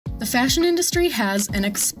The fashion industry has an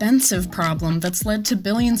expensive problem that's led to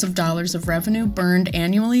billions of dollars of revenue burned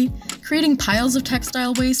annually, creating piles of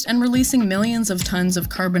textile waste and releasing millions of tons of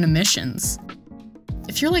carbon emissions.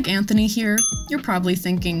 If you're like Anthony here, you're probably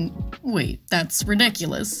thinking, wait, that's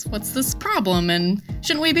ridiculous. What's this problem, and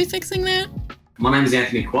shouldn't we be fixing that? My name is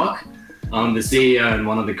Anthony Kwok. I'm the CEO and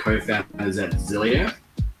one of the co-founders at Zilio.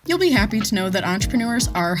 You'll be happy to know that entrepreneurs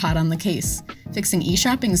are hot on the case. Fixing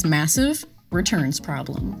e-shopping's massive returns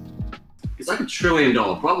problem. It's like $1 trillion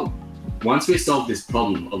problem. Once we solve this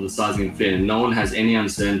problem of the sizing and fit and no one has any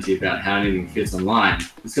uncertainty about how anything fits online,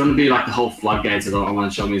 it's going to be like the whole floodgates of online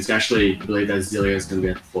shopping. It's actually, I believe that Zilio is going to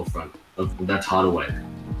be at the forefront of that tidal wave.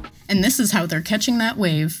 And this is how they're catching that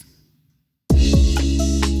wave.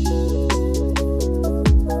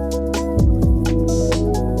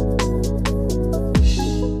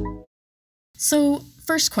 So,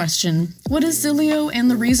 first question, what is Zilio and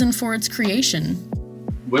the reason for its creation?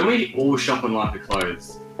 When we all shop online for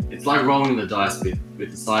clothes, it's like rolling the dice with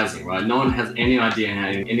the sizing, right? No one has any idea how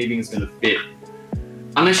anything's going to fit,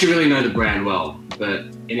 unless you really know the brand well. But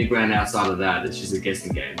any brand outside of that, it's just a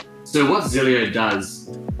guessing game. So what Zilio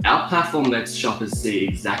does, our platform lets shoppers see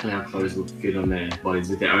exactly how clothes will fit on their bodies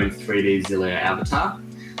with their own 3D Zilio avatar.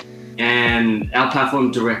 And our platform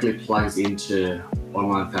directly plugs into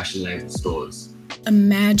online fashion label stores.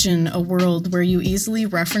 Imagine a world where you easily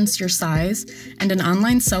reference your size and an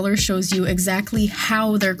online seller shows you exactly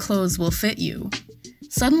how their clothes will fit you.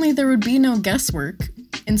 Suddenly there would be no guesswork.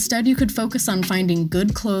 Instead, you could focus on finding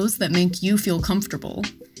good clothes that make you feel comfortable.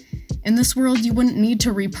 In this world, you wouldn't need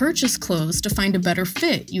to repurchase clothes to find a better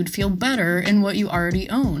fit. You'd feel better in what you already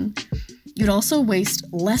own. You'd also waste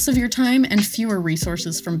less of your time and fewer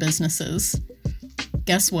resources from businesses.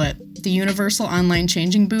 Guess what? The universal online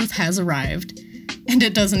changing booth has arrived. And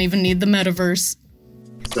it doesn't even need the metaverse.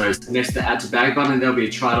 So next to the add to bag button, there'll be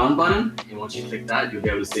a try it on button. And once you click that, you'll be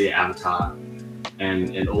able to see your avatar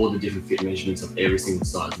and all the different fit measurements of every single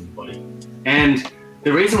size in the body. And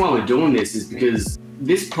the reason why we're doing this is because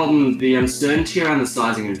this problem, the uncertainty around the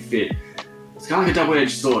sizing and fit, it's kind of like a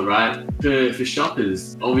double-edged sword, right? For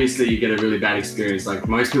shoppers, obviously you get a really bad experience. Like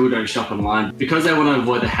most people don't shop online because they want to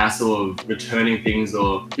avoid the hassle of returning things,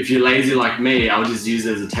 or if you're lazy like me, I'll just use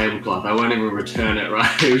it as a tablecloth. I won't even return it,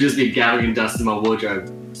 right? It would just be gathering dust in my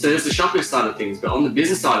wardrobe. So there's the shopping side of things, but on the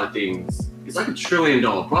business side of things, it's like $1 trillion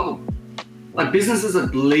problem. Like businesses are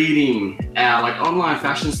bleeding out, like online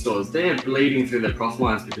fashion stores, they're bleeding through their profit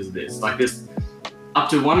lines because of this. Like this, up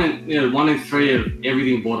to one in three of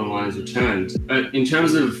everything bought online is returned. In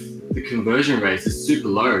terms of the conversion rates, it's super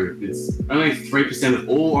low. It's only 3% of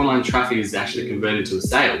all online traffic is actually converted to a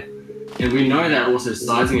sale. And we know that also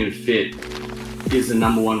sizing and fit is the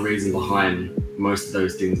 #1 reason behind most of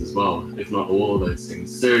those things as well, if not all of those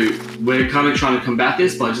things. So we're kind of trying to combat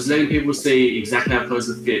this by just letting people see exactly how clothes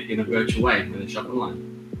will fit in a virtual way when they shop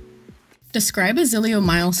online. Describe a Zilio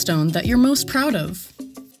milestone that you're most proud of.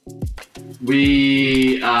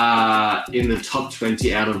 We are in the top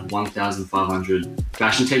 20 out of 1,500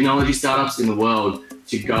 fashion technology startups in the world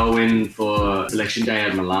to go in for Selection Day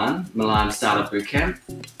at Milan Startup Bootcamp.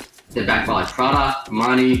 They're backed by Prada,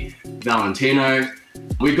 Armani, Valentino.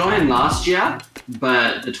 We got in last year,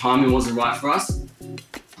 but the timing wasn't right for us.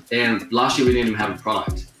 And last year we didn't even have a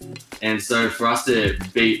product. And so for us to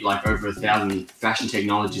beat like over 1,000 fashion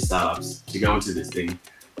technology startups to go into this thing,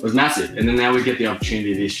 it was massive. And then now we get the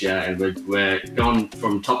opportunity this year and we're going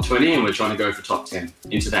from top 20 and we're trying to go for top 10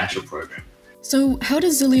 into the actual program. So how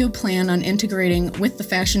does Zilio plan on integrating with the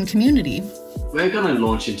fashion community? We're going to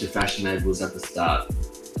launch into fashion labels at the start,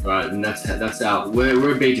 right? And that's our,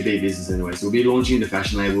 we're a B2B business anyway. So we'll be launching into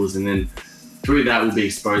fashion labels and then through that we'll be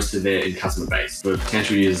exposed to their customer base for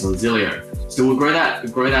potential users on Zilio. So we'll grow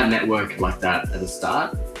that network like that at the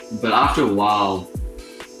start. But after a while,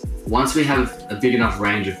 once we have a big enough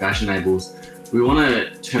range of fashion labels, we want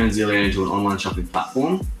to turn Zilio into an online shopping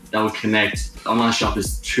platform that will connect online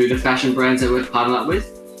shoppers to the fashion brands that we're partnered up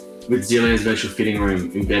with Zilio's virtual fitting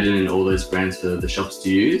room embedded in all those brands for the shoppers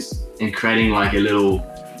to use and creating like a little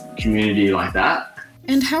community like that.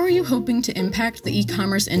 And how are you hoping to impact the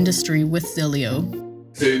e-commerce industry with Zilio?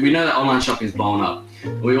 So we know that online shopping is blowing up.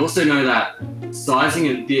 We also know that sizing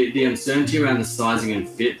and the uncertainty around the sizing and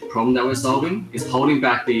fit problem that we're solving is holding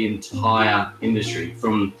back the entire industry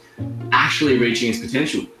from actually reaching its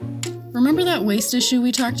potential. Remember that waste issue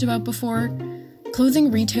we talked about before?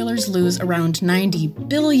 Clothing retailers lose around $90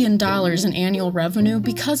 billion in annual revenue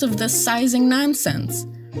because of this sizing nonsense.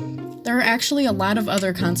 There are actually a lot of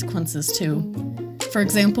other consequences too. For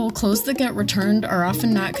example, clothes that get returned are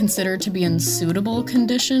often not considered to be in suitable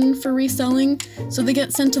condition for reselling, so they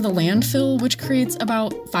get sent to the landfill, which creates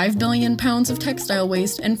about 5 billion pounds of textile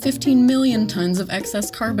waste and 15 million tons of excess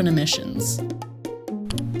carbon emissions.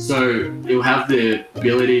 So it'll have the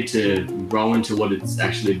ability to grow into what it's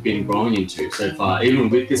actually been growing into so far, even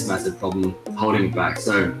with this massive problem holding it back.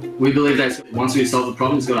 So we believe that once we solve the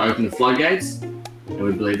problem, it's going to open the floodgates, and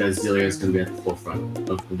we believe that Zilio is going to be at the forefront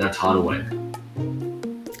of that tidal wave.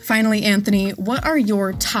 Finally, Anthony, what are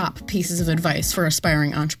your top pieces of advice for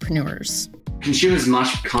aspiring entrepreneurs? Consume as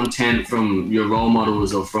much content from your role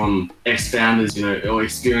models or from ex-founders, or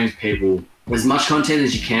experienced people. As much content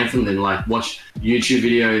as you can from them, like watch YouTube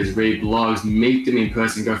videos, read blogs, meet them in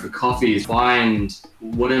person, go for coffees, find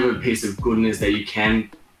whatever piece of goodness that you can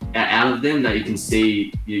out of them that you can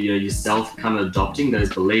see yourself kind of adopting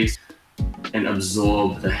those beliefs and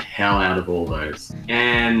absorb the hell out of all those.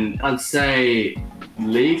 And I'd say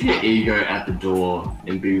leave your ego at the door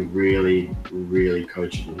and be really, really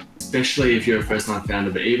coachable, especially if you're a first-time founder.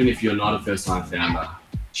 But even if you're not a first-time founder,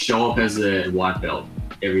 show up as a white belt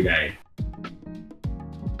every day.